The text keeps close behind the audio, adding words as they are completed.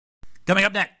Coming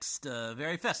up next, a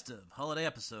very festive holiday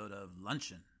episode of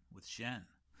Luncheon with Shen.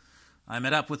 I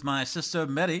met up with my sister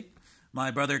Mary,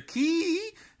 my brother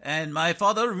Key, and my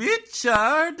father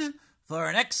Richard for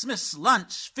an Xmas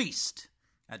lunch feast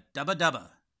at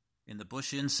Dubba in the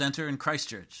Bush Inn Centre in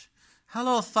Christchurch.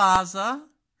 Hello, Faza.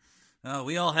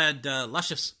 We all had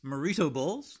luscious Morrito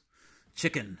bowls,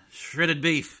 chicken, shredded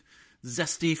beef,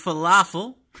 zesty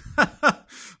falafel,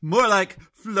 more like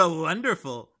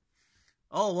flow-wonderful,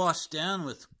 all washed down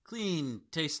with clean,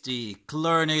 tasty,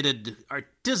 chlorinated,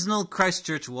 artisanal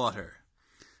Christchurch water.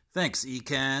 Thanks,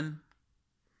 Ecan.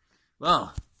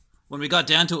 Well, when we got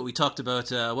down to it, we talked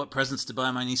about what presents to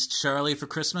buy my niece Charlie for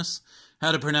Christmas,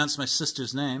 how to pronounce my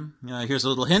sister's name. Here's a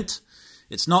little hint.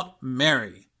 It's not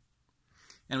Mary.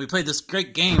 And we played this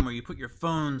great game where you put your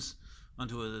phones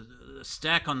onto a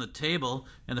stack on the table,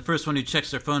 and the first one who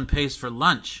checks their phone pays for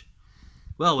lunch.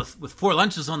 Well, with 4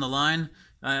 lunches on the line,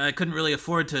 I couldn't really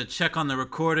afford to check on the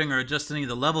recording or adjust any of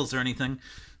the levels or anything,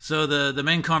 so the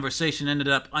main conversation ended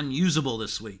up unusable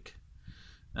this week.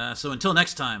 So until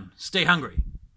next time, stay hungry.